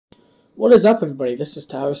What is up, everybody? This is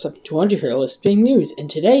Tyler7200 here, Lisping News, and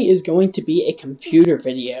today is going to be a computer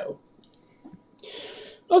video.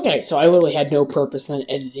 Okay, so I really had no purpose in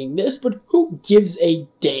editing this, but who gives a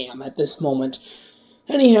damn at this moment?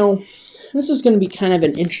 Anyhow, this is going to be kind of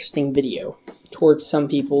an interesting video towards some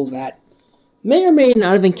people that may or may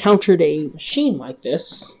not have encountered a machine like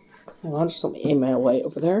this. I'll just let me aim my way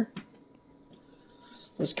over there.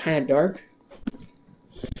 It's kind of dark.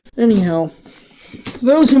 Anyhow,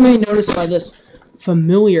 those who may notice by this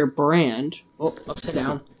familiar brand, upside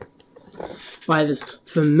down, by this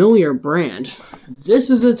familiar brand, this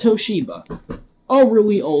is a Toshiba, a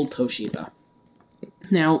really old Toshiba.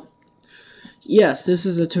 Now, yes, this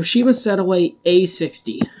is a Toshiba Satellite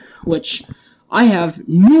A60, which I have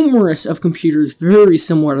numerous of computers very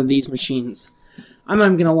similar to these machines. I'm not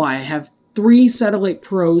even gonna lie, I have 3 Satellite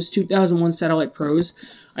Pros, 2001 Satellite Pros.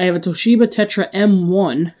 I have a Toshiba Tetra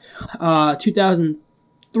M1,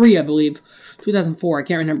 2003, I believe, 2004, I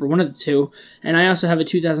can't remember, one of the two, and I also have a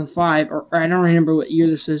 2005, or I don't remember what year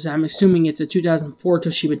this is. I'm assuming it's a 2004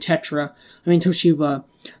 Toshiba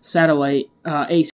Satellite A60.